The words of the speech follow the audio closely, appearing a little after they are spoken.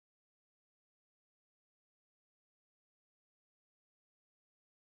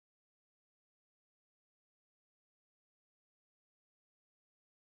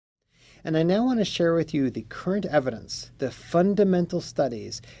and I now want to share with you the current evidence, the fundamental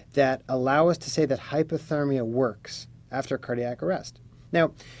studies that allow us to say that hypothermia works after cardiac arrest.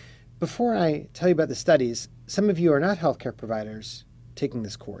 Now, before I tell you about the studies, some of you are not healthcare providers taking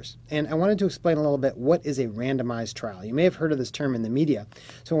this course, and I wanted to explain a little bit what is a randomized trial. You may have heard of this term in the media,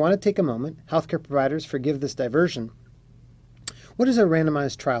 so I want to take a moment. Healthcare providers, forgive this diversion. What does a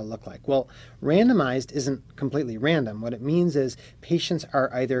randomized trial look like? Well, randomized isn't completely random. What it means is patients are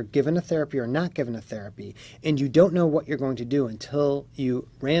either given a therapy or not given a therapy, and you don't know what you're going to do until you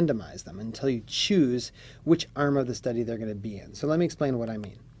randomize them, until you choose which arm of the study they're going to be in. So let me explain what I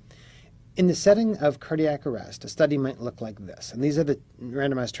mean. In the setting of cardiac arrest, a study might look like this, and these are the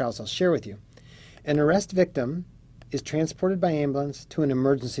randomized trials I'll share with you. An arrest victim is transported by ambulance to an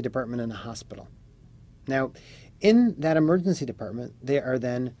emergency department in a hospital. Now, in that emergency department, they are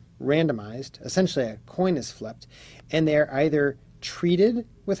then randomized, essentially a coin is flipped, and they are either treated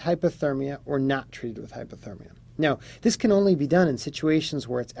with hypothermia or not treated with hypothermia. Now, this can only be done in situations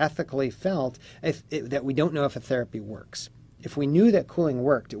where it's ethically felt that we don't know if a therapy works. If we knew that cooling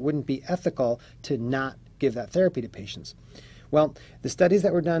worked, it wouldn't be ethical to not give that therapy to patients. Well, the studies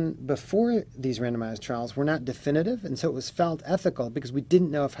that were done before these randomized trials were not definitive, and so it was felt ethical because we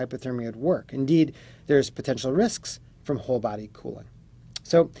didn't know if hypothermia would work. Indeed, there's potential risks from whole body cooling.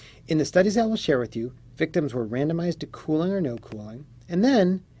 So in the studies I will share with you, victims were randomized to cooling or no cooling, and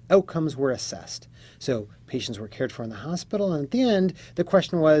then outcomes were assessed. So patients were cared for in the hospital, and at the end, the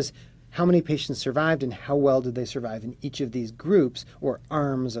question was, how many patients survived and how well did they survive in each of these groups or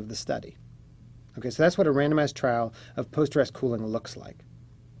arms of the study? Okay, so that's what a randomized trial of post-arrest cooling looks like.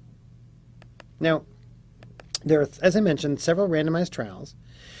 Now, there are, as I mentioned, several randomized trials.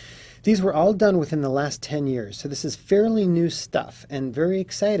 These were all done within the last 10 years, so this is fairly new stuff and very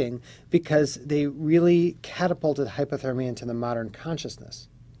exciting because they really catapulted hypothermia into the modern consciousness.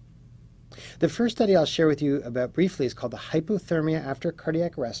 The first study I'll share with you about briefly is called the Hypothermia After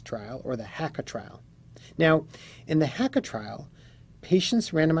Cardiac Arrest Trial, or the HACA trial. Now, in the HACA trial,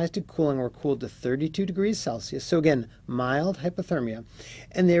 patients randomized to cooling were cooled to 32 degrees Celsius, so again, mild hypothermia,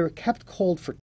 and they were kept cold for